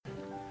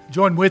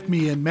Join with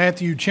me in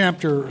Matthew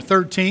chapter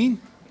 13.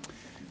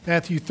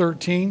 Matthew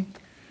 13.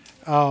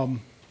 At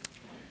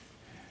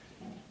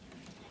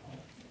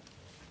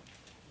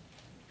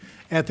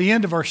the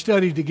end of our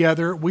study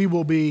together, we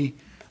will be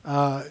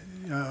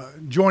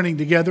joining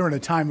together in a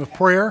time of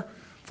prayer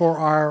for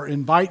our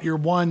Invite Your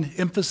One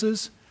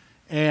emphasis,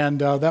 and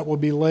that will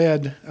be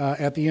led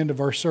at the end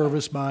of our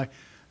service by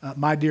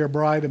my dear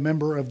bride, a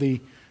member of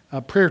the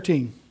prayer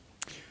team.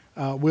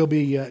 We'll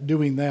be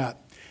doing that.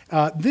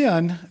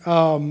 Then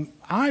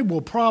I will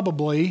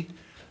probably,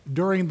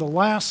 during the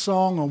last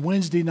song on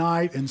Wednesday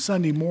night and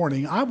Sunday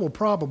morning, I will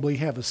probably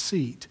have a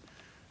seat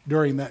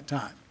during that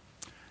time.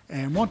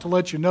 And want to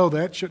let you know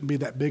that shouldn't be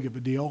that big of a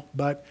deal,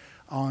 but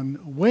on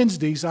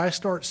Wednesdays I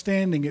start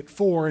standing at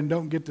 4 and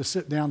don't get to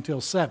sit down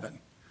till 7.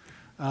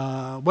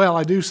 Well,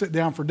 I do sit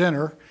down for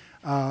dinner,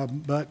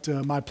 but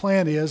my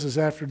plan is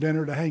after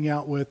dinner to hang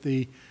out with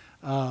the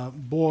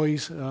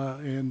boys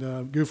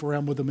and goof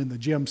around with them in the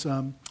gym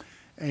some.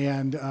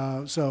 And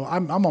so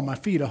I'm on my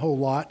feet a whole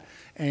lot,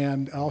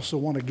 and I also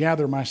want to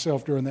gather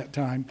myself during that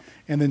time,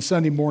 and then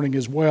Sunday morning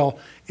as well.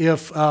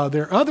 If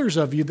there are others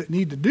of you that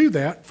need to do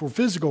that for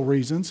physical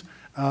reasons,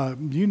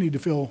 you need to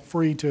feel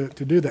free to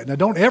do that. Now,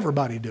 don't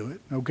everybody do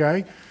it,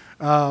 okay?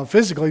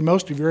 Physically,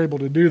 most of you are able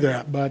to do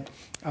that, but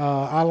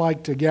I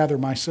like to gather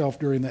myself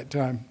during that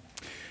time.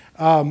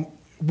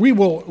 We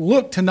will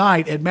look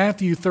tonight at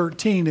Matthew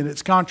 13 and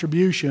its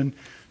contribution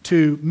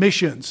to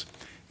missions.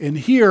 And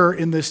here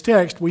in this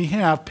text, we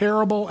have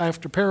parable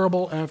after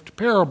parable after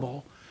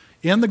parable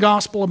in the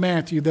Gospel of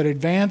Matthew that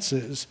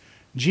advances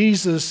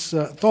Jesus'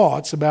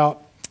 thoughts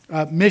about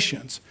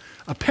missions.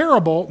 A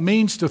parable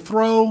means to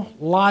throw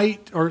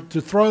light or to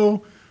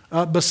throw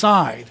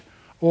beside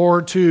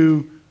or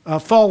to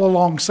fall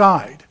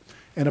alongside.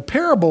 And a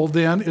parable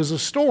then is a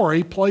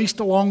story placed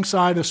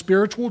alongside a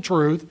spiritual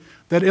truth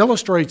that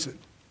illustrates it.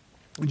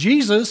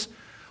 Jesus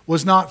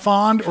was not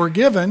fond or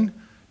given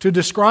to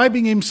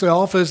describing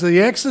himself as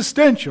the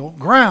existential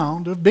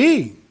ground of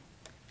being.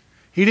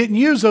 He didn't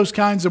use those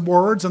kinds of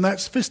words and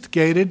that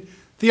sophisticated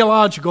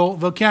theological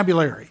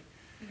vocabulary.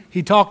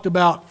 He talked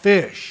about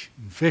fish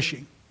and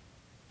fishing.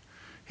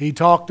 He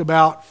talked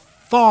about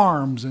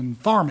farms and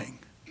farming.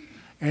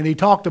 And he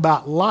talked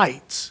about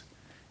lights.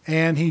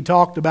 And he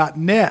talked about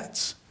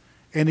nets.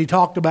 And he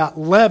talked about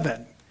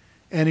leaven.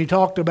 And he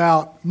talked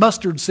about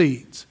mustard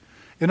seeds.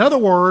 In other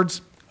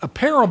words, a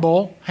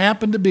parable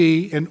happened to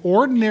be an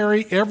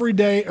ordinary,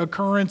 everyday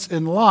occurrence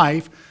in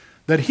life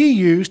that he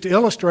used to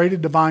illustrate a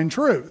divine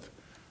truth,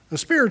 a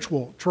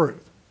spiritual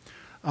truth.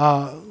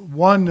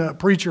 One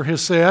preacher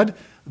has said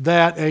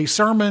that a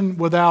sermon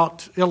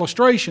without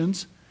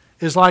illustrations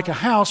is like a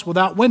house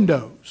without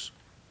windows.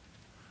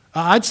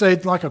 I'd say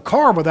it's like a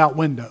car without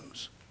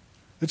windows.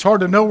 It's hard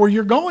to know where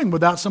you're going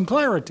without some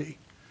clarity.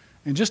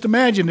 And just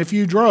imagine if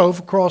you drove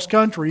across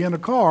country in a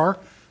car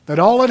that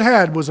all it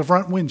had was a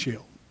front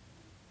windshield.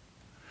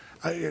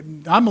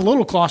 I'm a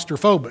little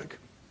claustrophobic,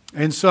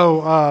 and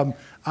so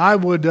I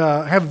would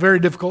have a very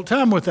difficult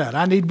time with that.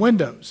 I need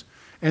windows.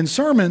 And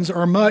sermons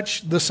are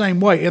much the same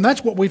way. And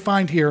that's what we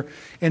find here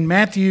in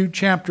Matthew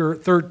chapter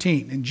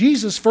 13. And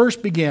Jesus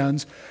first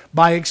begins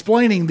by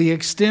explaining the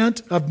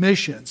extent of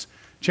missions,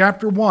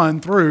 chapter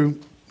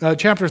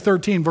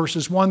 13,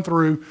 verses 1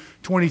 through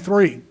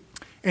 23.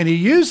 And he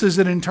uses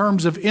it in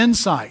terms of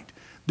insight,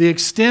 the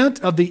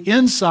extent of the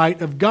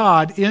insight of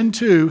God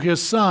into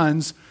his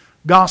Son's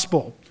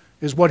gospel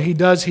is what he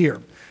does here.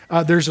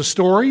 There's a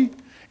story,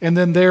 and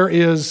then there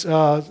is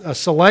a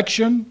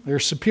selection,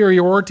 there's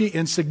superiority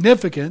and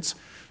significance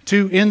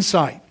to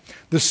insight.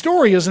 The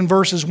story is in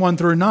verses 1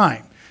 through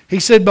 9.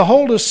 He said,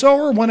 "Behold, a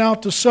sower went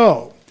out to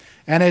sow,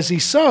 and as he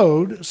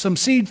sowed, some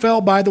seed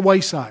fell by the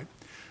wayside."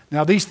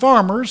 Now, these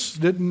farmers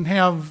didn't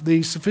have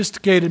the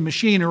sophisticated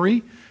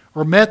machinery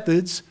or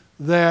methods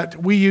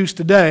that we use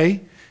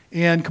today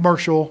in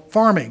commercial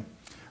farming.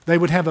 They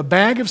would have a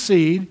bag of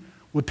seed,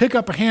 would pick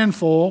up a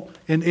handful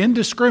and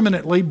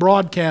indiscriminately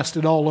broadcast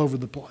it all over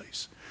the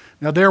place.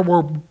 Now, there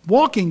were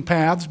walking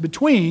paths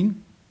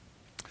between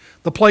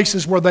the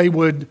places where they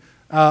would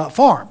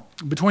farm,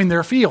 between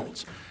their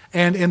fields.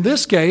 And in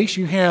this case,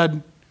 you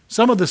had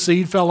some of the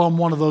seed fell on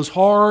one of those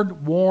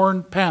hard,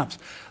 worn paths.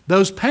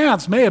 Those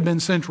paths may have been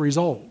centuries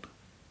old.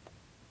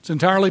 It's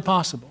entirely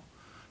possible.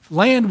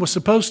 Land was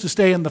supposed to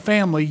stay in the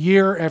family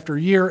year after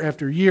year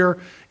after year.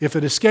 If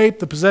it escaped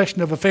the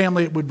possession of a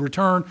family, it would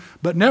return.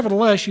 But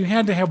nevertheless, you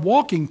had to have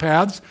walking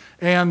paths,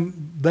 and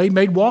they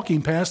made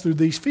walking paths through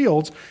these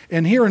fields.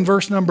 And here in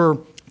verse number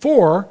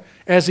 4,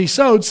 as he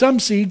sowed, some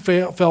seed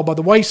fell by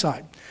the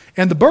wayside,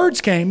 and the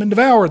birds came and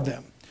devoured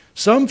them.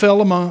 Some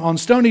fell on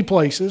stony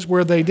places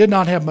where they did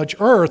not have much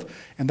earth,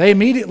 and they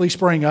immediately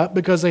sprang up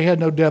because they had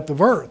no depth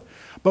of earth.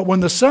 But when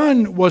the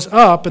sun was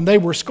up and they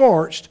were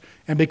scorched,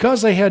 and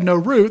because they had no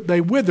root,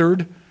 they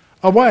withered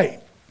away.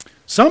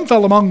 Some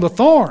fell among the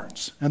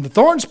thorns, and the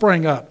thorns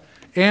sprang up,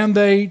 and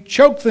they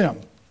choked them.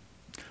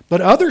 But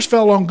others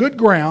fell on good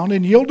ground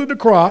and yielded a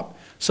crop,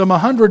 some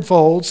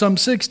 100-fold, some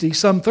 60,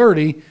 some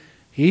 30.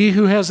 He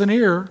who has an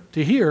ear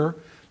to hear,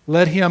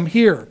 let him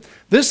hear.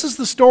 This is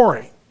the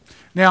story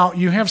Now,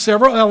 you have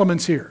several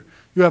elements here.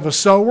 You have a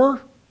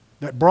sower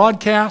that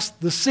broadcasts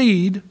the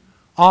seed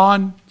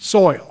on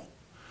soil.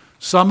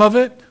 Some of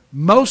it,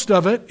 most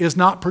of it, is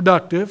not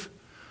productive.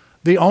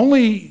 The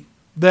only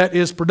that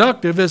is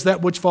productive is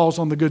that which falls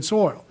on the good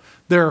soil.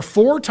 There are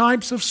 4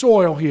 types of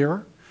soil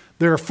here.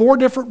 There are 4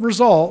 different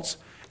results,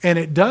 and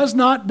it does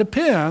not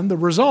depend, the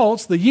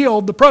results, the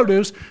yield, the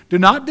produce, do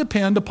not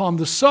depend upon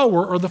the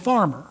sower or the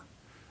farmer.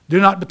 Do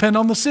not depend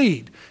on the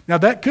seed. Now,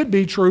 that could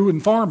be true in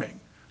farming.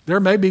 There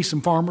may be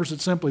some farmers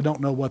that simply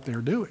don't know what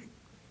they're doing,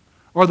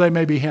 or they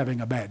may be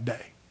having a bad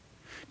day.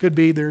 Could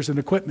be there's an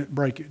equipment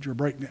breakage or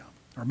breakdown,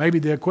 or maybe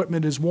the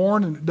equipment is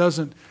worn and it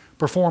doesn't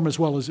perform as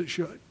well as it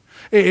should.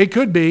 It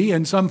could be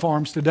in some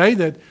farms today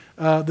that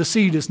the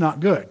seed is not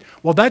good.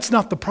 Well, that's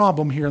not the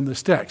problem here in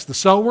this text. The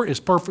sower is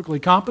perfectly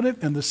competent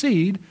and the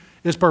seed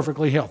is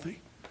perfectly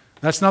healthy.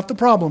 That's not the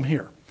problem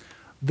here.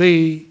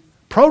 The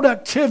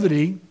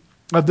productivity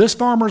of this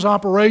farmer's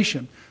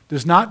operation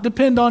does not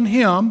depend on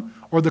him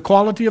or the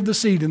quality of the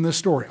seed in this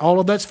story. All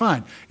of that's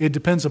fine. It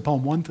depends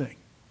upon one thing: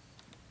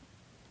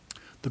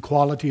 the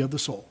quality of the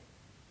soil.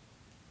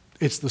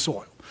 It's the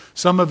soil.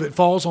 Some of it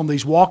falls on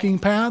these walking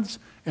paths,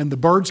 and the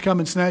birds come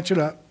and snatch it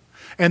up.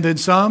 And then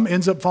some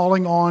ends up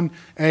falling on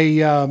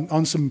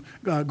some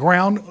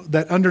ground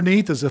that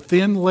underneath is a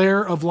thin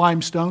layer of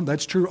limestone.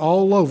 That's true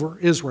all over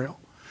Israel.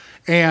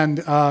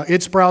 And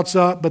it sprouts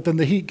up, but then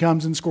the heat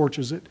comes and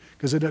scorches it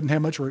because it doesn't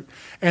have much root.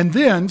 And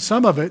then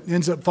some of it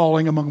ends up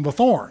falling among the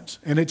thorns,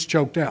 and it's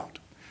choked out.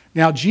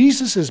 Now,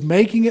 Jesus is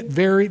making it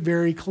very,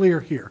 very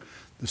clear here.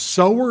 The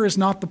sower is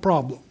not the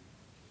problem.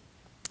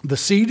 The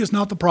seed is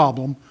not the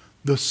problem.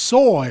 The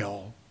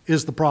soil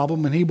is the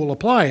problem, and he will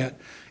apply it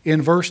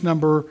in verse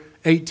number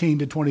 18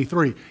 to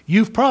 23.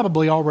 You've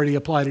probably already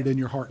applied it in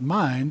your heart and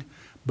mind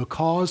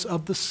because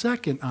of the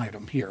second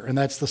item here, and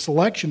that's the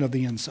selection of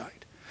the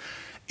insight.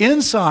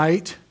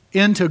 Insight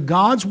into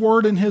God's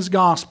Word and His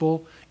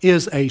gospel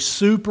is a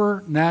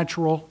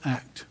supernatural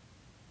act.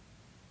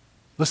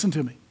 Listen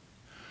to me.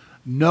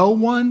 No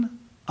one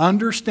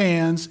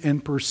understands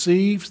and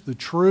perceives the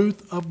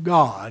truth of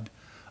God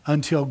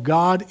until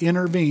God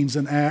intervenes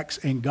and acts,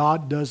 and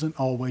God doesn't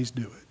always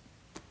do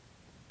it.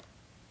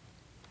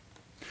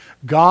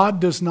 God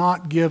does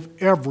not give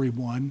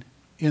everyone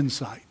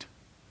insight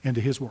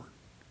into His Word.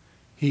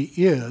 He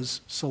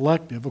is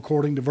selective,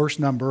 according to verse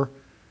number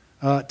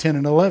 10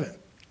 and 11.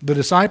 The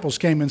disciples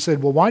came and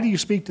said, "Well, why do you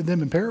speak to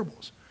them in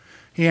parables?"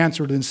 He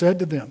answered and said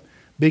to them,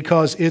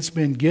 "Because it's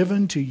been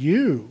given to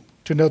you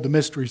to know the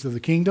mysteries of the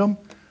kingdom,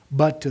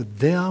 but to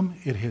them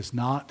it has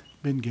not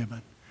been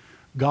given."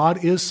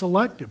 God is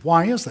selective.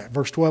 Why is that?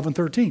 Verse 12 and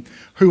 13.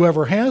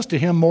 "Whoever has, to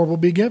him more will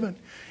be given,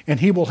 and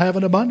he will have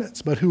an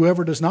abundance. But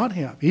whoever does not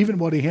have, even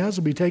what he has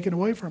will be taken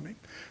away from him.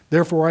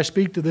 Therefore I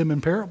speak to them in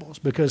parables,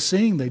 because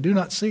seeing they do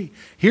not see,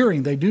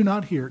 hearing they do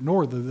not hear,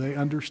 nor do they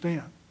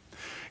understand."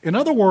 In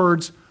other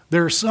words,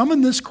 there are some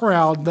in this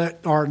crowd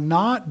that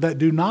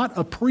do not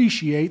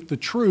appreciate the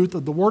truth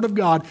of the Word of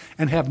God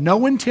and have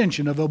no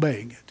intention of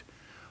obeying it.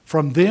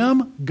 From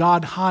them,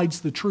 God hides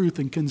the truth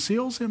and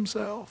conceals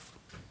Himself.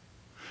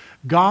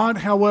 God,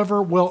 however,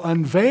 will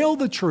unveil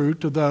the truth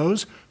to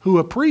those who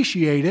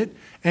appreciate it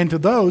and to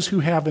those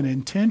who have an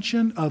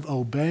intention of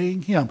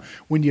obeying Him.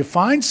 When you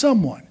find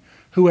someone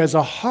who has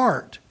a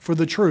heart for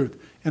the truth,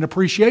 an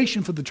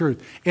appreciation for the truth,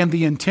 and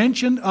the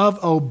intention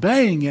of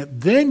obeying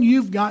it, then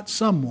you've got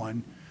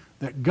someone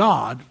that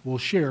God will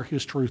share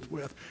His truth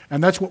with.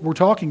 And that's what we're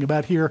talking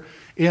about here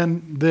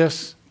in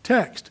this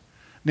text.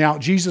 Now,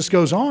 Jesus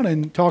goes on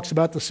and talks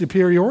about the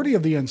superiority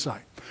of the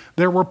insight.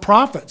 There were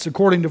prophets,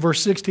 according to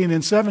verse 16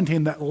 and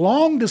 17, that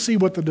longed to see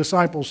what the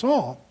disciples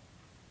saw,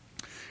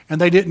 and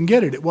they didn't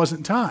get it. It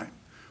wasn't time.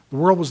 The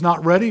world was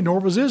not ready, nor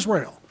was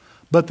Israel.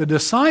 But the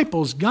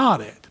disciples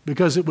got it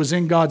because it was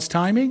in God's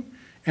timing,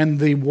 and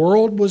the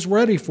world was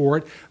ready for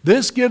it.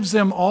 This gives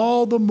them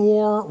all the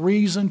more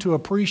reason to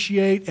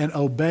appreciate and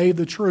obey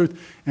the truth.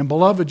 And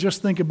beloved,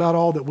 just think about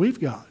all that we've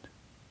got.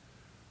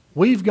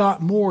 We've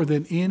got more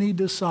than any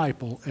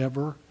disciple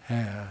ever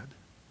had.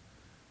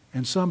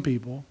 And some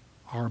people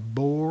are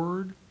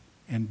bored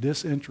and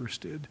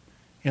disinterested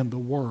in the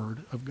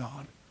Word of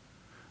God.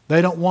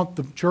 They don't want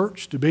the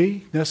church to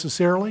be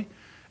necessarily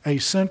a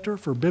center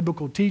for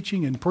biblical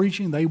teaching and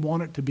preaching. They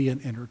want it to be an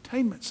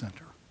entertainment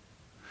center.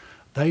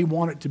 They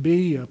want it to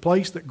be a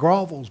place that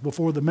grovels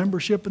before the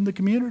membership in the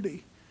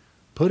community,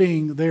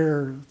 putting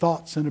their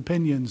thoughts and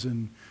opinions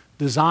and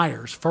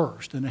desires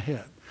first and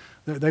ahead.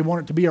 They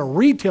want it to be a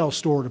retail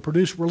store to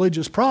produce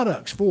religious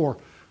products for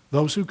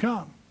those who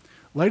come.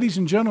 Ladies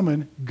and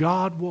gentlemen,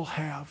 God will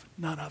have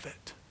none of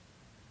it.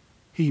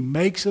 He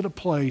makes it a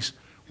place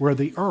where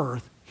the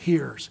earth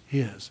hears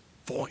His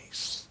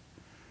voice.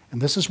 And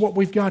this is what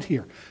we've got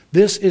here.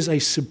 This is a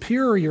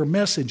superior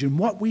message, and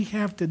what we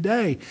have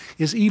today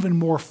is even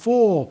more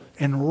full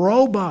and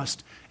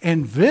robust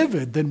and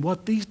vivid than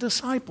what these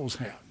disciples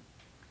had.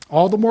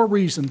 All the more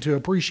reason to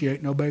appreciate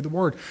and obey the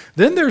Word.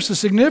 Then there's the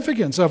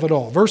significance of it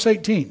all. Verse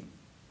 18.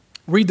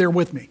 Read there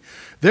with me.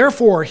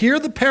 "Therefore, hear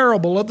the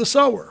parable of the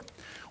sower.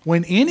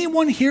 When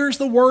anyone hears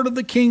the word of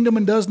the kingdom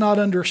and does not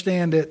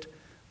understand it,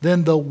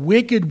 then the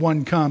wicked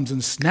one comes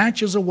and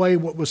snatches away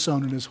what was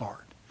sown in his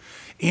heart.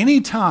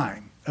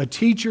 Anytime a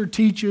teacher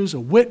teaches, a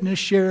witness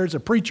shares, a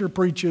preacher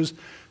preaches,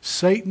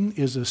 Satan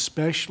is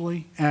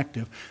especially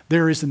active.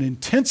 There is an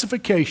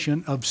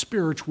intensification of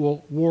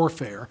spiritual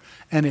warfare,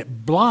 and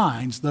it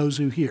blinds those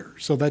who hear.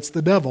 So that's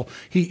the devil.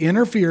 He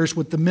interferes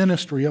with the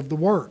ministry of the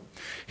word.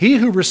 He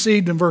who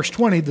received, in verse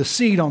 20, the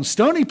seed on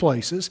stony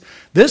places,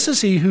 this is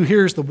he who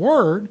hears the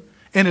word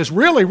and is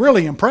really,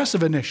 really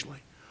impressive initially.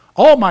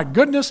 Oh my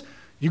goodness,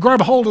 you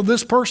grab a hold of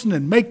this person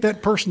and make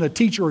that person a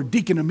teacher or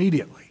deacon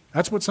immediately.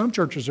 That's what some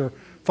churches are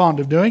fond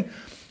of doing.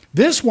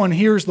 This one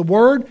hears the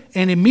word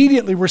and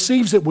immediately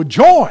receives it with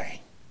joy.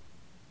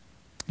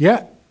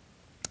 Yet,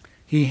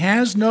 he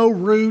has no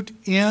root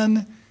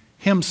in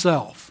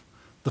himself.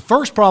 The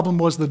first problem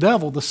was the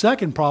devil. The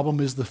second problem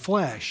is the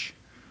flesh,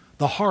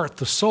 the heart,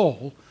 the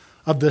soul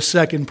of the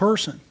second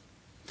person.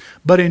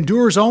 But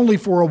endures only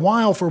for a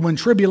while, for when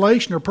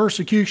tribulation or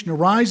persecution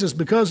arises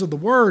because of the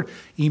word,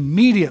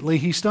 immediately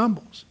he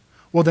stumbles.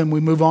 Well, then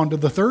we move on to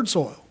the third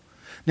soil.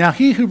 Now,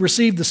 he who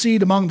received the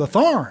seed among the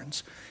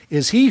thorns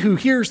is he who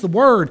hears the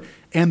word,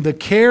 and the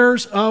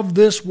cares of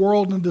this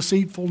world and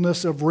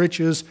deceitfulness of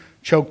riches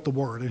choke the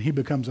word, and he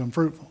becomes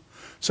unfruitful.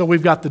 So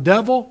we've got the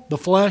devil, the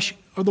flesh,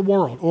 or the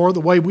world, or the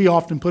way we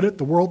often put it,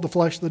 the world, the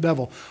flesh, the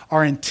devil,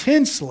 are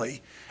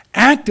intensely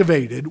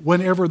activated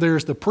whenever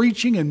there's the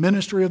preaching and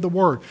ministry of the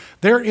word.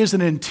 There is an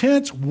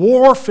intense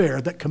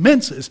warfare that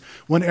commences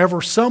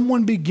whenever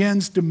someone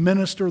begins to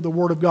minister the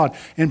word of God.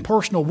 In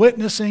personal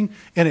witnessing,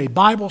 in a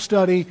Bible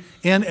study,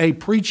 in a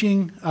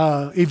preaching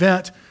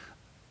event,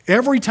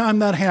 every time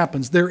that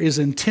happens, there is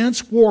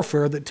intense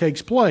warfare that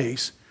takes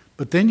place.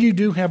 But then you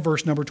do have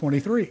verse number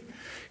 23.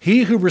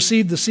 He who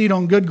received the seed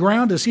on good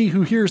ground is he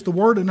who hears the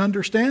word and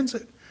understands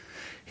it,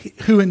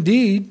 who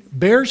indeed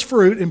bears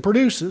fruit and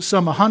produces,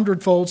 some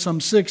 100-fold, some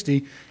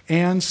 60,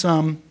 and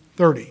some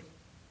 30.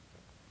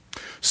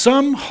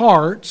 Some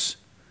hearts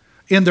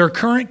in their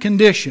current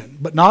condition,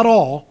 but not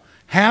all,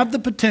 have the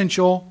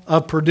potential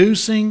of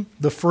producing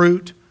the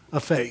fruit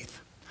of faith.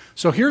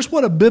 So here's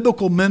what a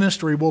biblical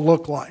ministry will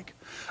look like.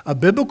 A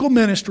biblical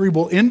ministry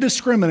will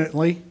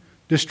indiscriminately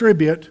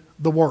distribute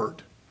the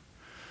word.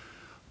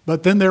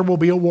 But then there will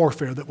be a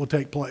warfare that will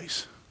take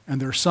place. And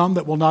there are some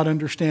that will not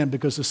understand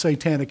because of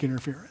satanic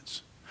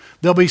interference.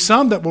 There'll be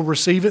some that will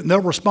receive it and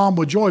they'll respond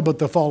with joy, but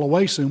they'll fall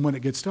away soon when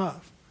it gets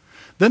tough.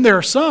 Then there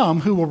are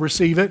some who will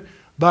receive it,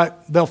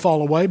 but they'll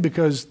fall away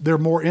because they're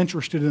more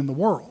interested in the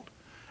world.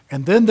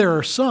 And then there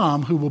are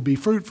some who will be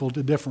fruitful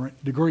to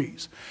different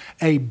degrees.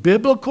 A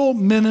biblical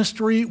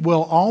ministry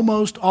will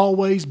almost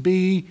always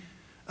be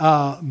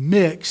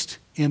mixed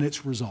in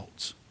its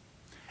results.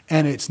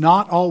 And it's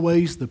not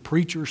always the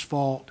preacher's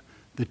fault,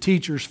 the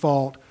teacher's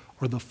fault,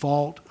 or the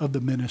fault of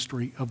the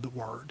ministry of the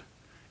word.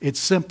 It's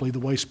simply the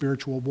way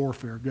spiritual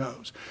warfare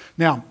goes.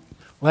 Now,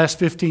 last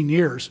 15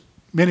 years,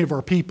 many of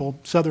our people,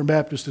 Southern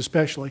Baptists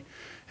especially,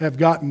 have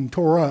gotten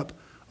tore up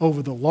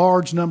over the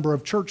large number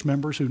of church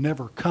members who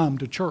never come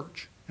to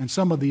church, and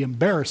some of the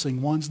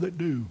embarrassing ones that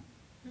do.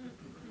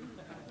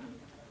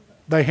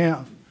 They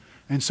have.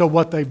 And so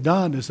what they've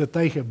done is that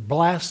they have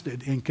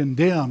blasted and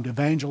condemned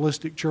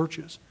evangelistic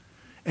churches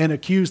and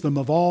accused them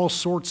of all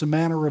sorts of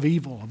manner of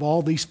evil, of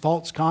all these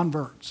false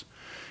converts.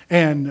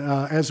 And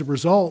as a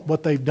result,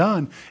 what they've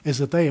done is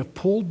that they have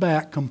pulled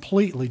back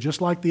completely, just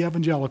like the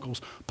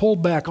evangelicals,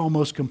 pulled back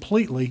almost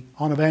completely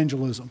on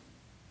evangelism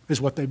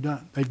is what they've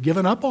done. They've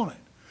given up on it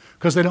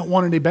because they don't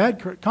want any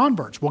bad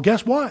converts. Well,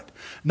 guess what?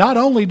 Not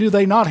only do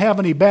they not have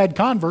any bad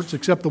converts,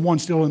 except the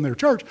ones still in their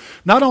church,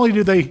 not only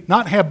do they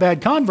not have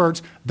bad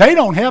converts, they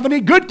don't have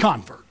any good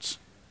converts.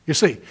 You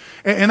see,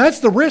 and that's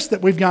the risk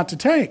that we've got to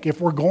take.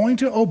 If we're going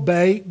to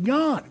obey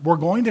God, we're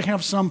going to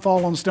have some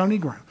fall on stony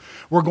ground.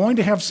 We're going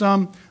to have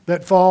some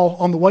that fall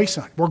on the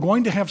wayside. We're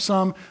going to have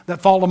some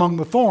that fall among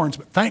the thorns.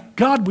 But thank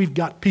God we've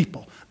got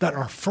people that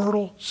are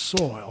fertile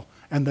soil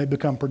and they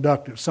become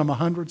productive. Some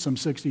 100, some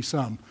 60,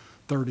 some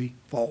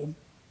 30-fold.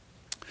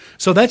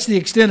 So that's the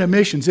extent of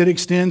missions. It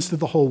extends to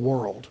the whole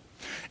world.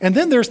 And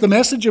then there's the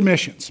message of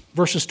missions,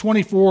 verses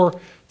 24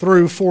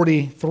 through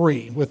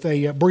 43, with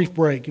a brief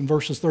break in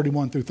verses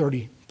 31 through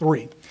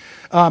 33.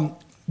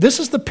 This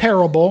is the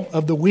parable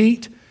of the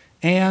wheat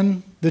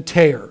and the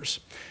tares.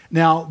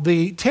 Now,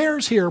 the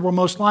tares here were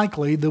most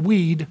likely the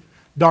weed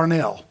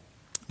darnel,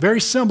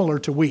 very similar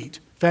to wheat.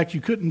 In fact, you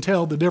couldn't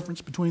tell the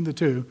difference between the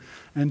two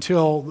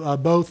until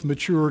both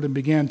matured and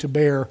began to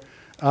bear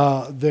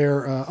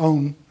their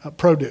own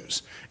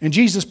produce. And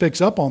Jesus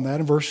picks up on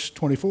that in verse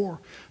 24.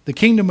 The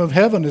kingdom of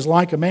heaven is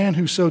like a man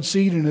who sowed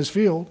seed in his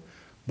field,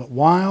 but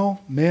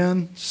while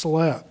men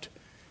slept,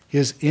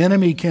 his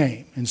enemy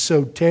came and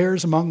sowed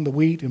tares among the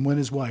wheat and went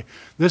his way.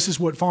 This is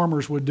what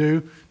farmers would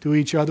do to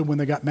each other when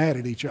they got mad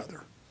at each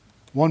other.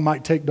 One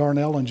might take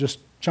darnel and just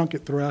chunk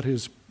it throughout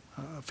his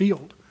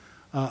field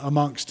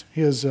amongst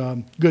his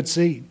good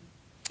seed.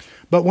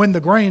 But when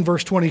the grain,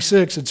 verse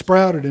 26, had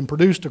sprouted and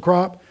produced a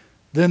crop,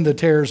 then the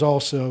tares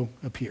also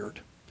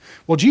appeared.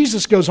 Well,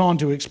 Jesus goes on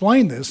to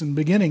explain this, and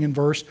beginning in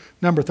verse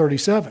number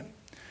 37.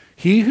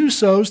 He who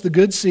sows the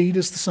good seed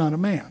is the Son of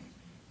Man.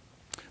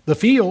 The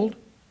field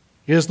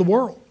is the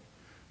world.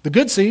 The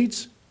good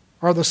seeds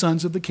are the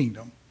sons of the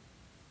kingdom.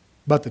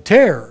 But the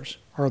tares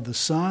are the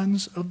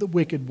sons of the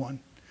wicked one.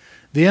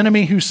 The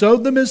enemy who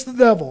sowed them is the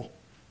devil,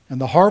 and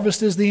the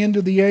harvest is the end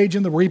of the age,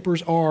 and the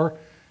reapers are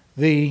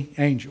the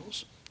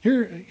angels.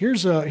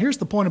 Here's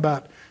the point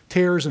about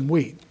tares and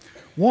wheat.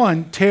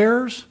 One,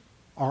 tares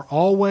are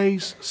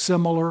always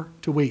similar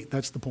to wheat.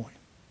 That's the point.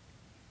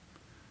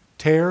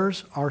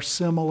 Tares are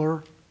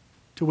similar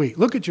to wheat.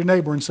 Look at your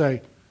neighbor and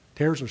say,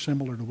 tares are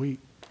similar to wheat.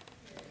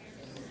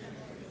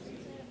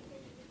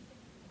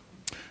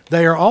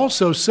 They are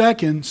also,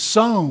 second,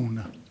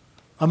 sown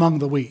among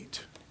the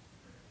wheat.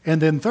 And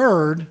then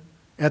third,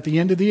 at the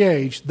end of the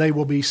age, they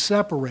will be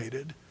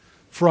separated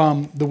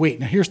from the wheat.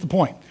 Now here's the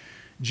point.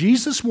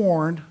 Jesus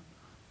warned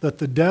that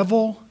the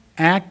devil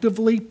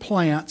actively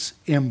plants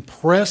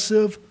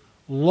impressive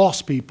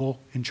lost people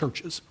in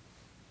churches.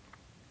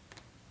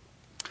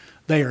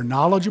 They are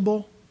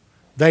knowledgeable.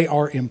 They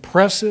are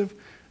impressive.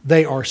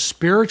 They are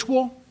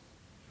spiritual.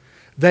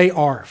 They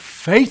are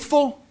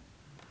faithful.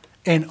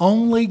 And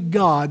only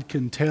God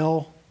can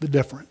tell the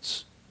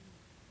difference.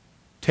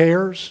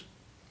 Tares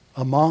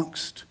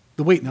amongst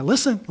the wheat. Now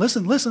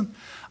listen.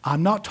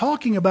 I'm not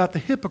talking about the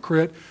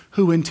hypocrite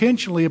who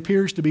intentionally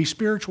appears to be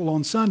spiritual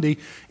on Sunday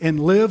and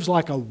lives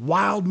like a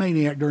wild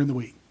maniac during the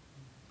week.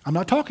 I'm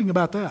not talking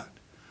about that.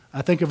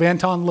 I think of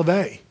Anton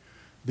LaVey,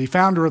 the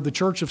founder of the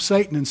Church of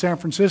Satan in San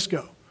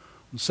Francisco.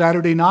 On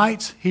Saturday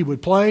nights, he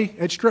would play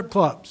at strip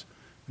clubs.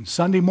 And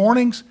Sunday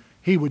mornings,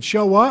 he would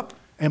show up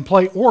and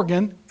play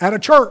organ at a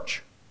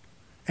church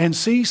and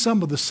see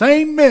some of the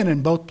same men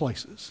in both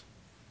places.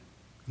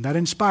 And that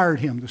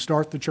inspired him to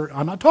start the church.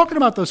 I'm not talking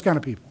about those kind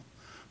of people.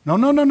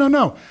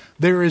 No.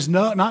 There is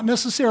not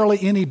necessarily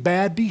any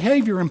bad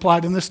behavior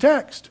implied in this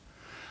text.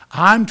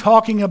 I'm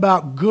talking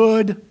about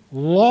good,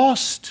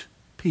 lost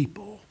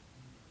people.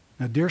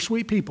 Now, dear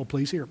sweet people,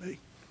 please hear me.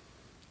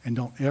 And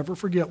don't ever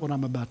forget what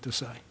I'm about to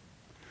say.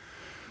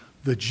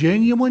 The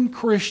genuine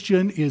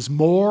Christian is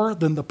more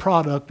than the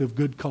product of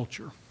good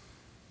culture.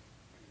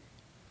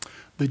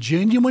 The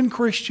genuine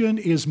Christian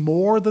is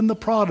more than the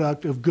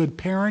product of good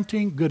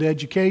parenting, good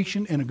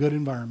education, and a good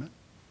environment.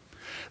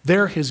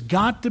 There has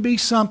got to be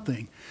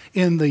something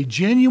in the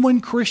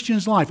genuine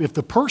Christian's life. If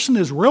the person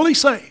is really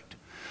saved,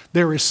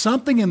 there is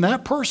something in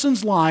that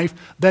person's life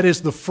that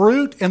is the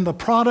fruit and the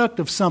product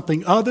of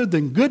something other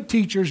than good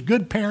teachers,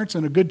 good parents,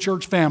 and a good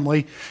church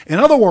family. In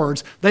other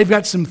words, they've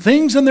got some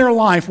things in their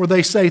life where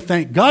they say,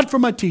 thank God for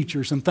my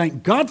teachers, and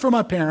thank God for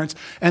my parents,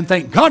 and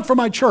thank God for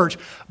my church,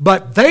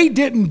 but they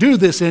didn't do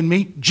this in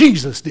me,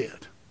 Jesus did.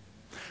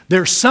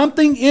 There's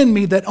something in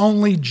me that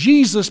only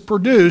Jesus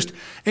produced.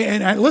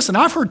 And listen,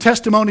 I've heard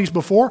testimonies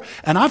before,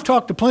 and I've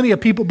talked to plenty of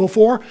people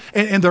before,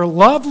 and they're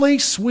lovely,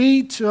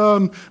 sweet,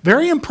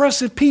 very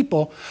impressive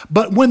people.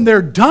 But when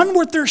they're done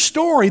with their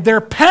story,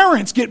 their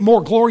parents get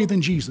more glory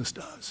than Jesus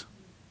does.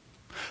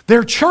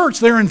 Their church,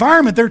 their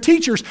environment, their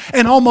teachers,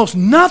 and almost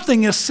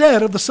nothing is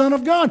said of the Son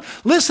of God.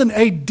 Listen,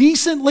 a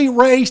decently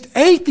raised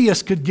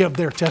atheist could give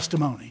their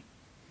testimony.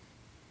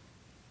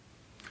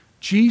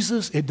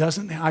 Jesus,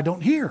 I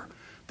don't hear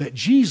that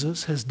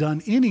Jesus has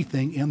done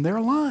anything in their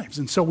lives.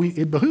 And so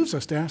it behooves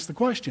us to ask the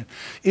question,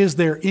 is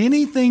there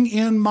anything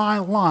in my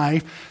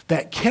life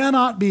that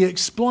cannot be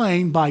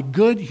explained by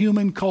good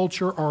human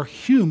culture or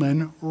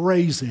human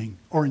raising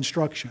or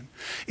instruction?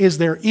 Is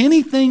there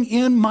anything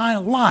in my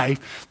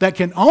life that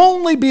can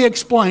only be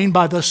explained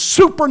by the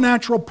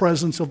supernatural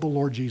presence of the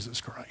Lord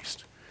Jesus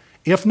Christ?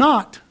 If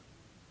not,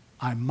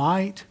 I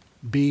might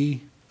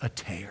be a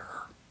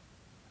tare.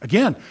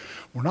 Again,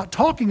 we're not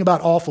talking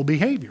about awful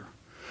behavior.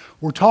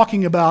 We're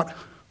talking about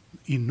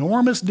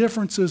enormous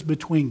differences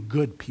between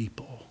good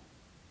people.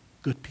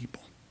 Good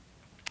people.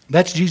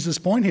 That's Jesus'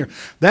 point here.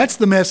 That's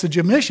the message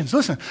of missions.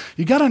 Listen,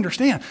 you got to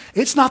understand,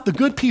 it's not the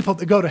good people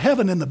that go to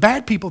heaven and the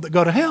bad people that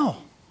go to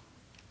hell.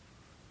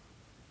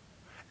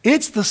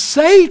 It's the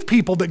saved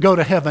people that go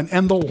to heaven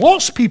and the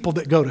lost people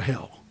that go to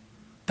hell.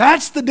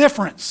 That's the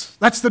difference.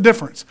 That's the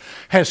difference.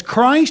 Has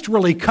Christ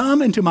really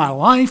come into my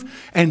life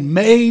and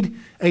made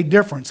a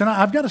difference? And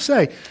I've got to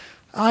say,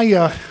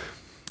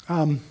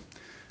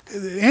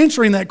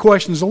 answering that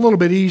question is a little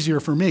bit easier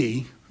for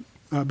me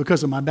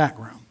because of my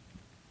background.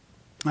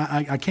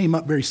 I came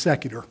up very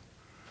secular.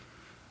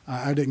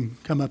 I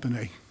didn't come up in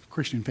a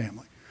Christian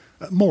family.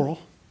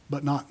 Moral,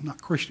 but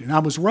not Christian. I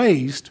was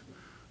raised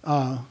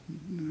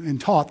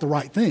and taught the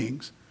right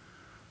things,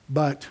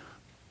 but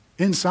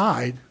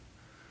inside,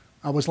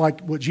 I was like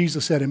what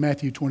Jesus said in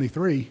Matthew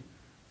 23,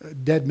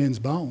 dead men's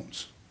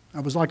bones. I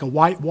was like a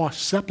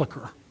whitewashed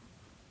sepulcher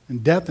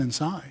and death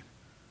inside.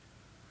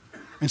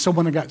 And so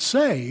when I got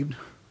saved,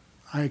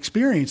 I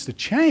experienced a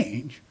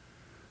change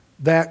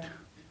that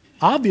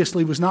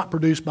obviously was not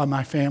produced by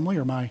my family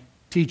or my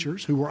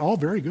teachers, who were all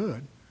very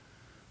good,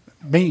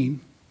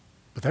 mean,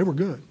 but they were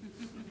good,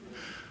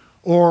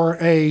 or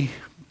a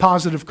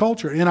positive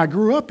culture. And I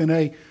grew up in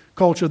a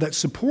culture that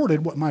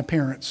supported what my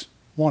parents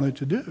wanted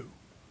to do.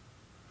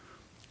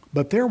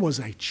 But there was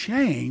a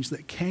change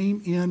that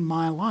came in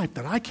my life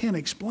that I can't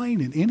explain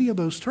in any of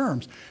those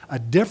terms. A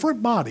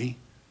different body,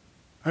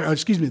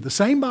 the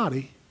same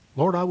body.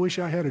 Lord, I wish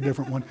I had a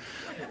different one.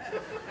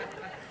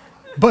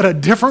 But a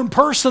different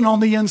person on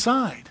the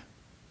inside.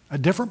 A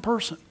different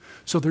person.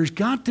 So there's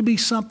got to be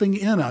something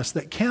in us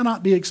that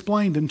cannot be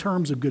explained in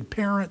terms of good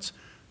parents,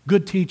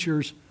 good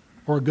teachers,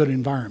 or a good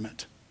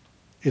environment.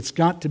 It's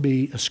got to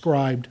be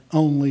ascribed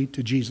only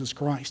to Jesus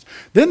Christ.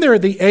 Then there are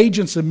the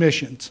agents of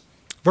missions.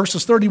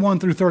 Verses 31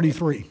 through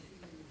 33.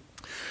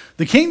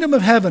 The kingdom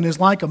of heaven is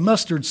like a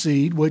mustard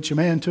seed, which a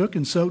man took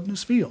and sowed in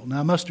his field.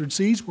 Now mustard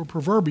seeds were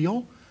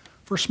proverbial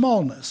for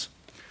smallness,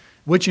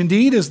 which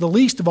indeed is the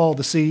least of all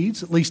the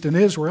seeds, at least in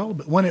Israel.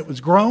 But when it was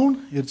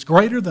grown, it's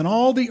greater than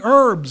all the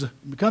herbs.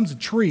 It becomes a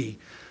tree,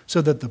 so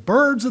that the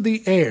birds of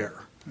the air,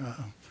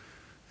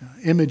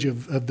 image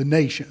of the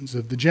nations,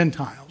 of the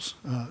Gentiles,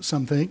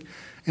 some think,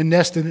 and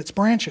nest in its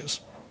branches.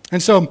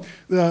 And so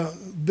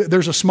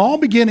there's a small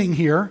beginning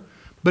here,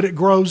 but it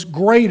grows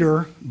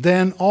greater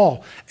than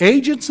all.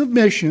 Agents of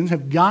missions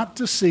have got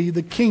to see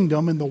the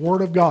kingdom and the Word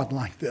of God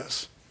like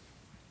this.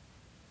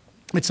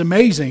 It's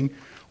amazing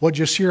what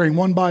just sharing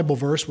one Bible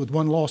verse with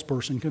one lost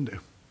person can do.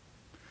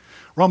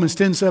 Romans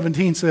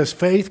 10:17 says,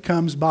 faith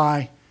comes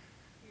by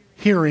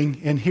hearing,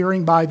 and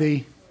hearing by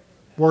the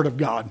Word of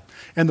God.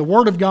 And the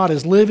Word of God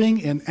is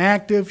living and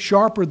active,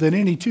 sharper than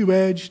any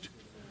two-edged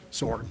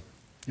sword.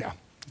 Yeah.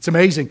 It's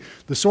amazing.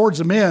 The swords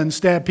of men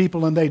stab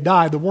people and they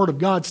die. The Word of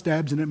God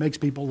stabs and it makes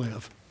people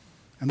live.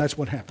 And that's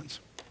what happens.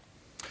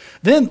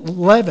 Then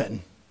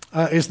leaven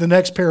is the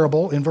next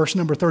parable in verse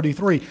number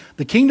 33.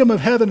 The kingdom of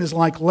heaven is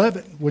like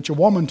leaven, which a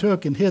woman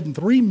took and hid in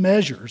 3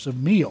 measures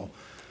of meal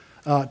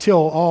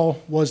till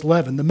all was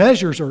leavened. The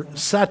measures are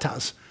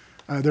satas.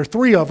 There are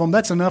 3 of them.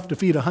 That's enough to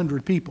feed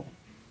 100 people.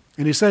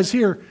 And he says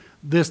here,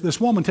 this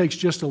woman takes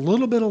just a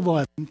little bit of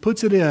leaven,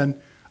 puts it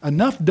in,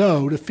 enough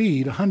dough to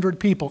feed 100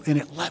 people, and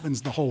it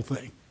leavens the whole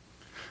thing.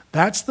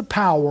 That's the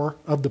power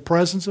of the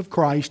presence of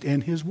Christ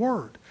and His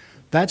Word.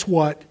 That's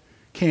what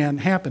can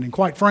happen. And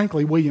quite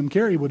frankly, William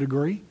Carey would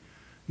agree.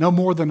 No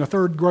more than a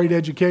 3rd grade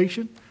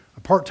education,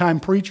 a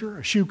part-time preacher,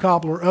 a shoe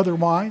cobbler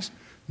otherwise,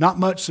 not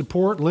much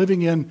support,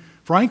 living in,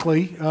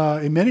 frankly,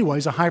 in many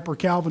ways, a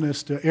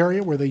hyper-Calvinist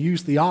area where they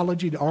use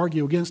theology to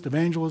argue against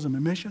evangelism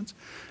and missions.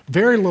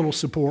 Very little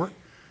support.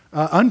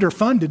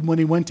 Underfunded when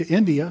he went to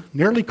India,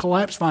 nearly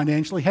collapsed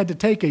financially, had to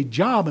take a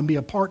job and be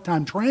a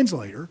part-time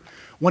translator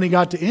when he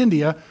got to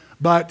India,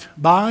 but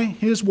by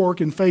his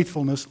work and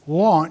faithfulness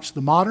launched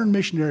the modern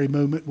missionary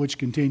movement, which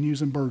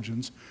continues and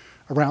burgeons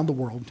around the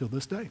world until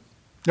this day,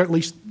 or at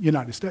least the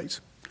United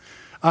States.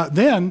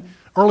 Then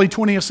early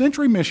 20th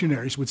century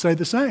missionaries would say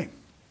the same.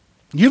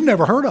 You've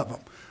never heard of them,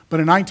 but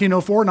in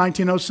 1904,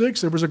 1906,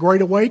 there was a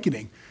great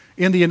awakening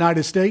in the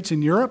United States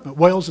and Europe,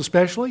 Wales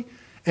especially,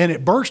 and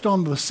it burst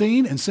on the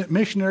scene and sent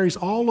missionaries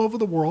all over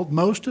the world,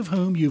 most of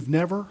whom you've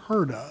never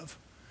heard of.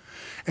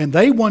 And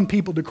they won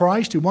people to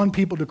Christ, who won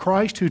people to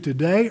Christ, who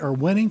today are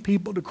winning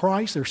people to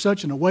Christ. There's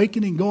such an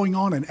awakening going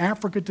on in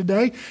Africa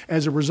today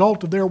as a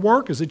result of their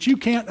work, is that you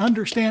can't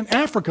understand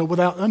Africa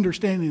without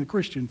understanding the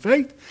Christian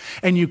faith,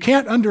 and you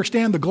can't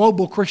understand the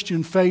global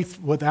Christian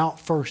faith without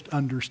first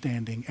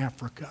understanding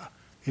Africa.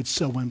 It's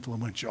so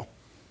influential,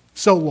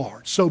 so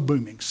large, so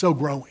booming, so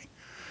growing.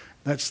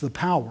 That's the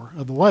power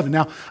of the leaven.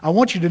 Now, I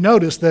want you to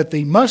notice that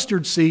the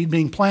mustard seed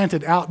being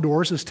planted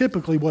outdoors is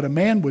typically what a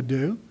man would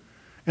do,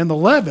 and the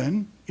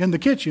leaven in the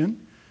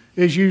kitchen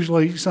is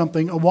usually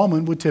something a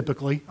woman would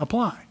typically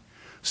apply.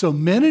 So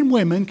men and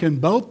women can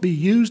both be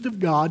used of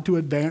God to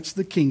advance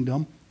the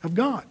kingdom of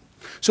God.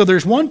 So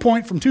there's one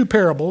point from 2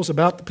 parables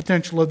about the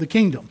potential of the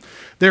kingdom.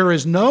 There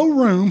is no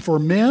room for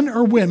men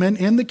or women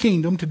in the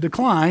kingdom to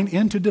decline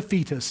into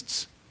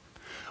defeatists.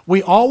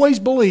 We always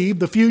believe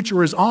the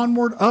future is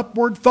onward,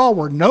 upward,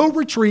 forward. No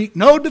retreat,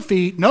 no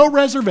defeat, no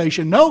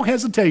reservation, no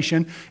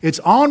hesitation. It's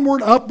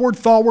onward, upward,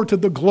 forward to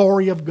the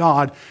glory of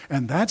God.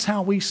 And that's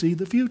how we see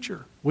the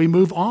future. We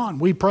move on.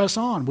 We press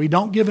on. We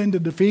don't give in to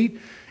defeat,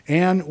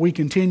 and we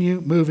continue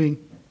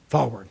moving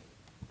forward.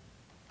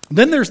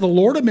 Then there's the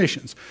Lord of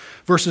Missions,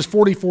 verses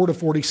 44 to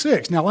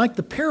 46. Now, like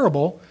the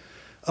parable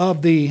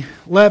of the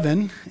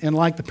leaven and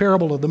like the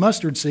parable of the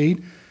mustard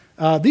seed,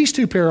 these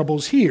 2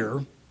 parables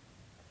here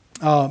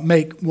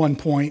make one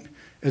point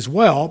as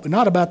well, but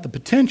not about the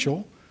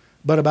potential,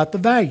 but about the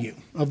value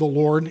of the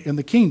Lord in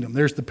the kingdom.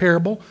 There's the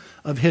parable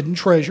of hidden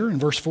treasure in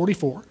verse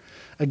 44.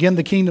 Again,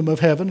 the kingdom of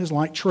heaven is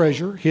like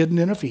treasure hidden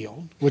in a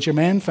field, which a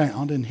man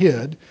found and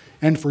hid,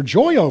 and for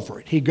joy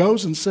over it, he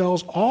goes and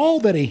sells all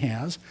that he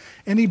has,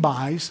 and he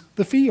buys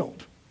the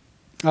field.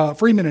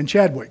 Freeman and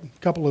Chadwick, a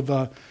couple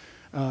of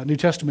New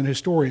Testament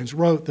historians,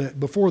 wrote that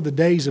before the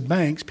days of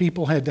banks,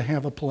 people had to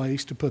have a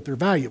place to put their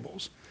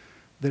valuables.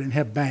 They didn't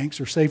have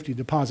banks or safety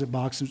deposit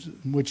boxes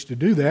in which to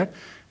do that.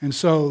 And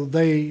so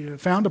they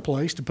found a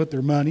place to put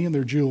their money and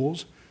their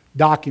jewels,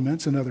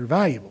 documents, and other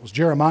valuables.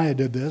 Jeremiah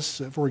did this,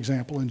 for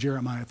example, in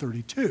Jeremiah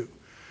 32.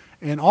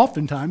 And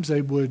oftentimes they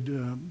would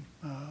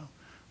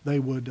they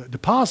would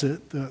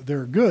deposit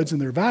their goods and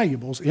their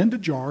valuables into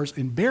jars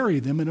and bury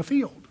them in a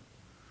field.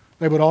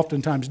 They would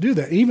oftentimes do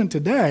that. Even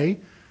today,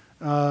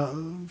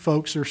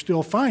 folks are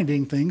still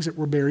finding things that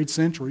were buried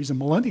centuries and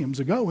millenniums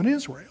ago in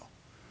Israel.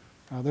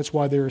 That's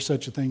why there is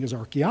such a thing as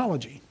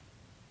archaeology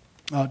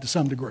to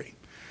some degree.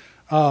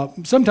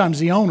 Sometimes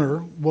the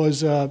owner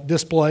was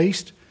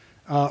displaced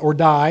or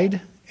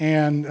died,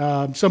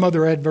 and some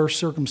other adverse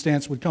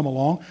circumstance would come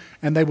along,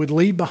 and they would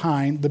leave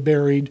behind the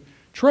buried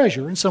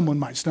treasure, and someone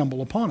might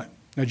stumble upon it.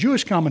 Now,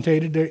 Jewish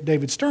commentator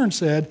David Stern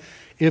said,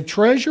 if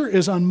treasure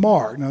is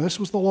unmarked, now this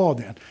was the law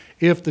then,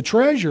 if the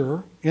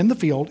treasure in the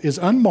field is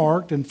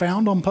unmarked and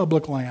found on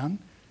public land,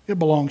 it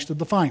belongs to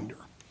the finder.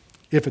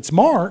 If it's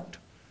marked,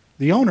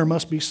 the owner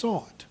must be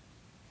sought.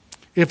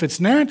 If it's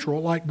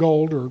natural, like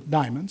gold or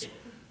diamonds,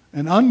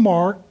 and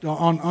unmarked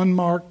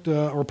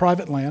or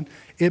private land,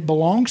 it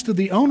belongs to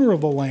the owner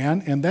of the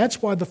land, and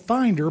that's why the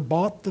finder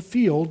bought the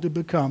field to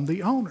become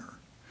the owner.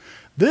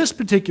 This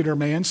particular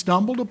man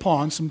stumbled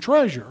upon some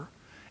treasure,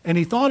 and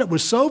he thought it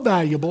was so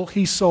valuable,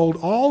 he sold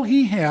all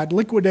he had,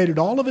 liquidated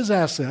all of his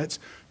assets,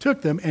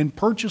 took them, and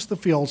purchased the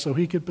field so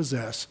he could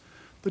possess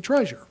the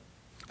treasure.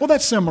 Well,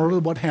 that's similar to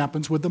what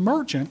happens with the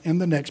merchant in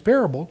the next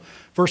parable,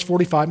 verse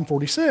 45 and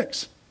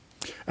 46.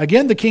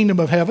 Again, the kingdom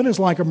of heaven is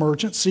like a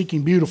merchant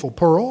seeking beautiful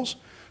pearls,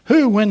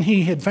 who, when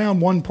he had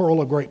found one pearl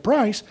of great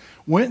price,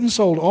 went and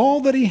sold all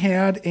that he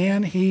had,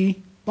 and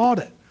he bought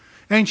it.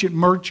 Ancient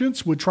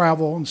merchants would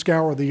travel and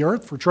scour the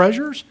earth for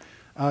treasures,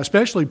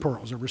 especially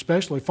pearls. They were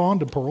especially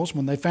fond of pearls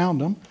when they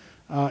found them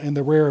in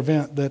the rare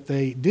event that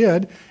they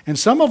did. And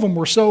some of them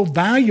were so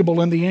valuable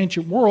in the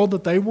ancient world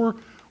that they were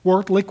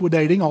worth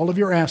liquidating all of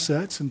your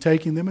assets and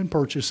taking them and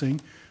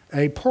purchasing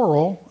a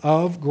pearl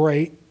of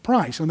great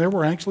price. And there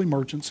were actually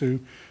merchants who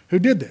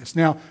did this.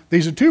 Now,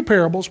 these are two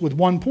parables with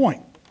one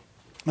point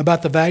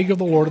about the value of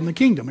the Lord and the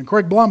kingdom. And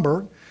Craig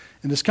Blomberg,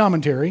 in his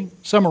commentary,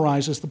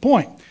 summarizes the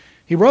point.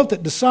 He wrote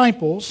that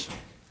disciples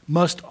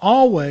must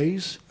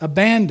always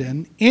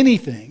abandon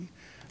anything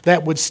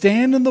that would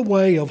stand in the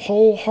way of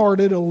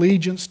wholehearted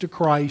allegiance to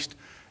Christ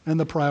and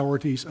the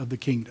priorities of the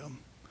kingdom.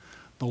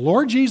 The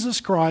Lord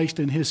Jesus Christ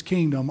and His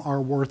kingdom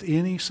are worth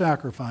any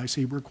sacrifice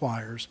He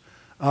requires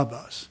of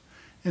us.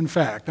 In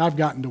fact, I've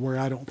gotten to where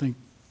I don't think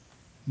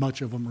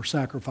much of them are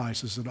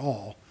sacrifices at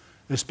all,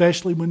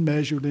 especially when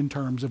measured in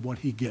terms of what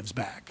He gives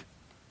back.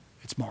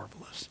 It's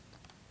marvelous.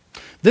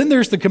 Then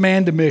there's the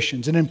command to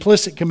missions, an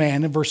implicit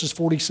command in verses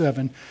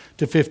 47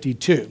 to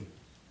 52.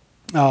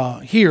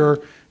 Here,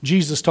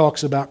 Jesus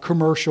talks about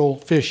commercial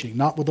fishing,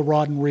 not with a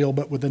rod and reel,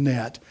 but with a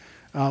net,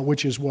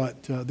 which is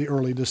what the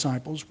early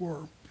disciples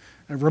were.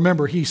 And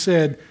remember, He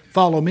said,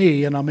 "Follow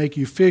me, and I'll make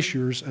you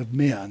fishers of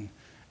men."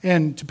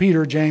 And to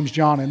Peter, James,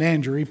 John, and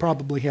Andrew, He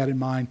probably had in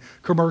mind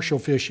commercial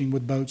fishing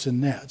with boats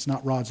and nets,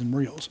 not rods and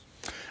reels.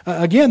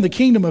 Again, the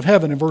kingdom of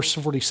heaven in verse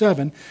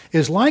 47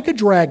 is like a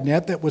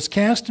dragnet that was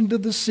cast into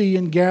the sea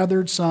and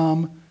gathered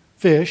some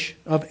fish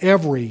of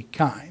every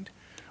kind,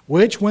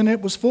 which when it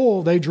was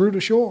full they drew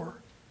to shore.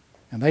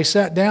 And they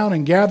sat down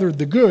and gathered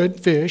the good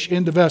fish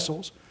into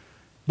vessels,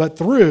 but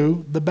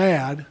threw the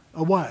bad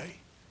away.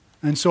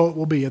 And so it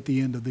will be at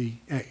the end of the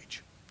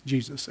age,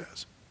 Jesus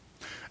says.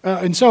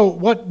 And so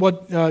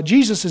what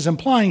Jesus is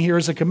implying here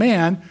is a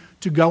command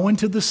to go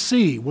into the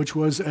sea, which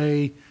was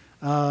a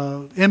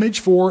image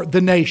for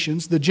the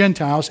nations, the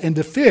Gentiles, and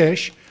to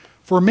fish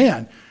for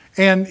men.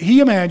 And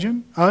He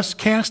imagined us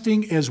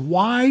casting as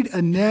wide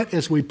a net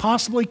as we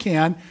possibly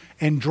can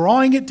and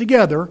drawing it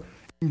together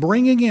and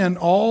bringing in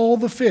all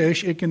the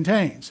fish it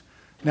contains.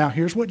 Now,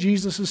 here's what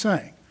Jesus is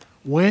saying.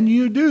 When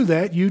you do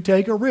that, you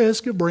take a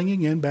risk of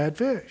bringing in bad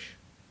fish.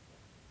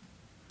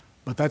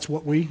 But that's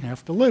what we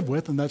have to live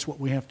with, and that's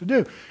what we have to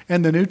do.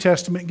 And the New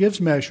Testament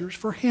gives measures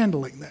for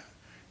handling that.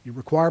 You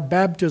require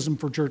baptism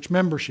for church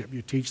membership.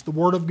 You teach the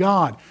Word of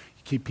God.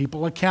 You keep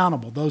people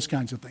accountable, those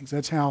kinds of things.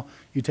 That's how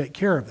you take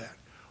care of that.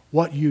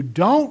 What you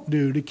don't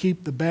do to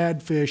keep the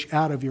bad fish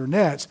out of your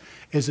nets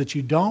is that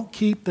you don't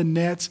keep the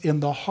nets in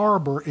the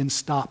harbor and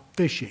stop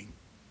fishing.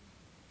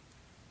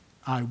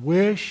 I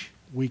wish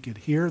we could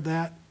hear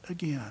that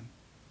again.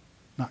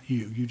 Not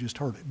you just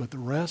heard it, but the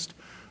rest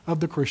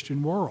of the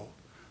Christian world.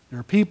 There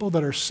are people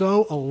that are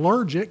so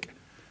allergic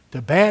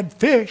to bad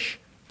fish,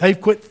 they've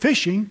quit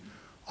fishing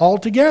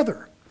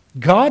altogether.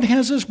 God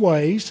has His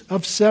ways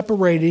of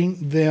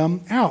separating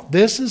them out.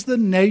 This is the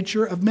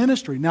nature of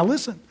ministry. Now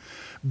listen,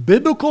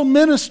 biblical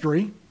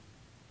ministry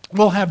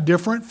will have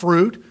different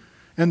fruit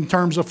in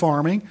terms of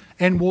farming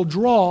and will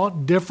draw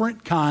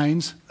different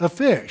kinds of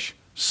fish.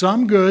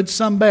 Some good,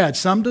 some bad,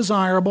 some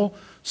desirable,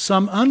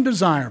 some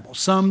undesirable,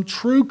 some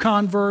true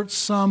converts,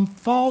 some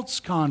false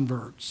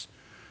converts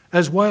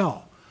as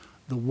well.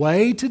 The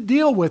way to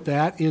deal with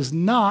that is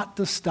not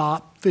to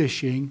stop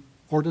fishing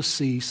or to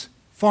cease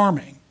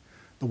farming.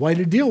 The way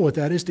to deal with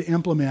that is to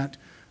implement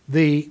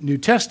the New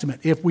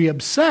Testament. If we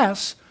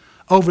obsess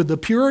over the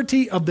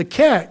purity of the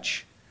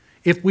catch,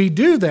 if we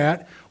do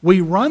that,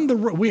 we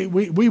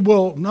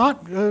will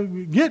not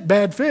get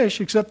bad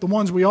fish except the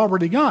ones we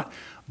already got,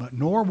 but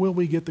nor will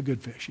we get the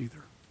good fish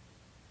either.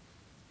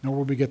 nor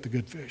will we get the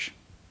good fish.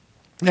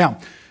 Now,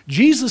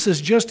 Jesus has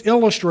just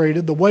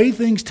illustrated the way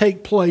things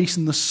take place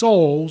in the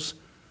souls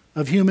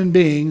of human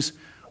beings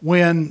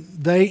when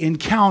they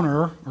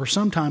encounter or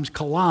sometimes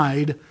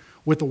collide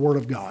with the Word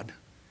of God.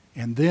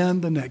 And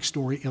then the next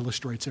story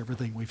illustrates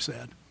everything we've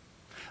said.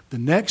 The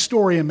next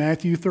story in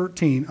Matthew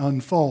 13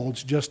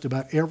 unfolds just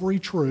about every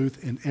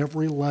truth and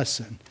every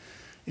lesson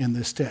in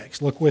this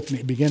text. Look with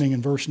me, beginning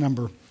in verse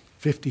number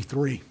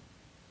 53.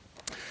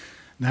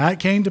 Now it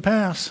came to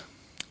pass,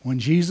 when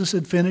Jesus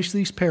had finished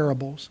these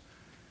parables,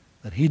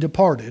 that he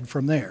departed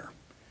from there.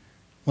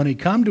 When he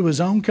come to his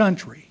own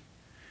country,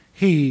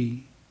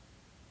 he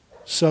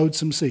sowed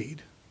some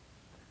seed.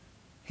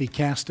 He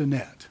cast a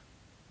net.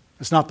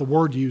 That's not the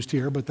word used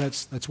here, but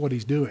that's what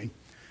he's doing.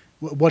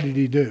 What did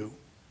he do?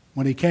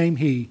 When he came,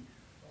 he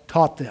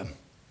taught them.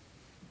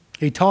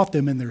 He taught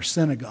them in their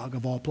synagogue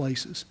of all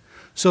places,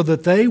 so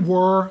that they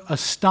were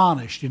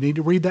astonished. You need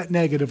to read that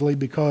negatively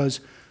because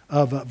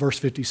of verse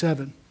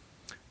 57.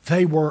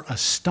 They were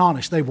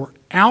astonished. They were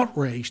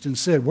outraged and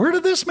said, "Where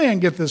did this man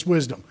get this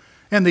wisdom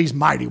and these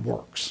mighty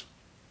works?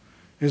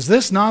 Is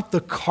this not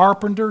the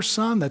carpenter's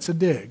son?" That's a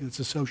dig. That's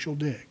a social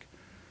dig.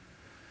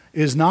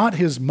 "Is not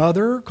his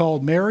mother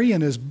called Mary,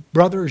 and his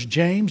brothers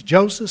James,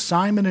 Joseph,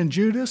 Simon, and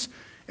Judas,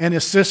 and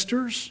his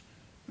sisters?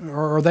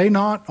 Are they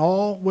not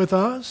all with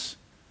us?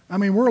 I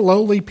mean, we're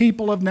lowly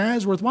people of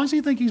Nazareth. Why does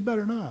he think he's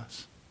better than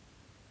us?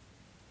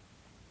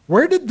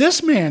 Where did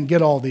this man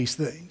get all these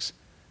things?"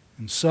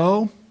 And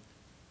so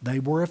they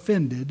were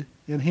offended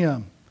in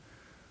him.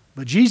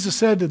 But Jesus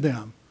said to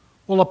them,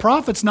 "Well, a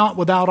prophet's not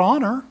without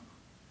honor.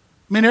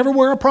 I mean,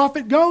 everywhere a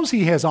prophet goes,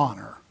 he has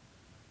honor,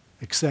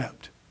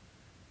 except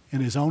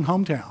in his own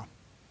hometown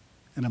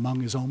and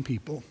among his own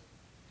people."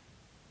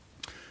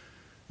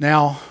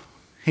 Now,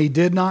 he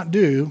did not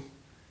do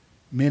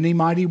many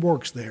mighty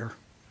works there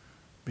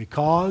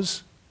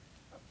because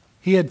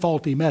he had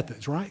faulty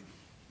methods, right?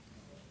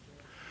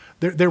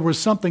 There was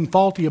something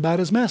faulty about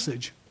his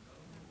message.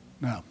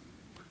 No.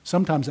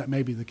 Sometimes that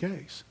may be the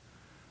case.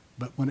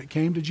 But when it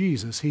came to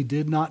Jesus, he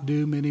did not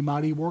do many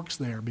mighty works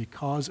there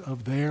because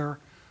of their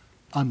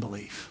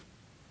unbelief.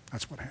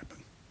 That's what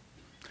happened.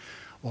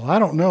 Well, I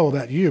don't know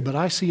about you, but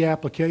I see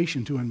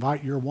application to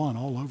invite your one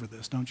all over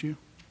this, don't you?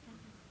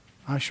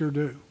 I sure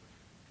do.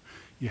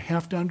 You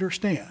have to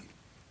understand,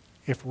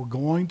 if we're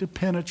going to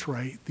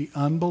penetrate the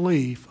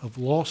unbelief of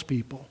lost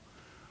people,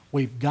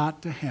 we've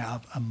got to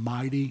have a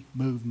mighty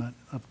movement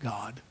of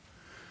God.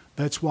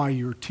 That's why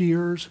your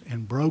tears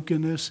and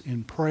brokenness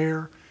in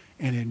prayer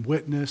and in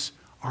witness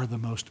are the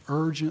most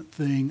urgent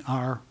thing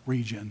our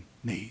region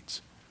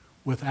needs.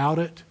 Without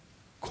it,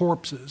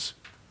 corpses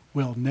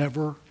will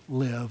never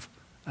live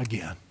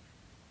again.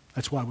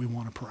 That's why we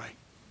want to pray.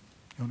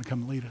 You want to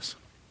come and lead us?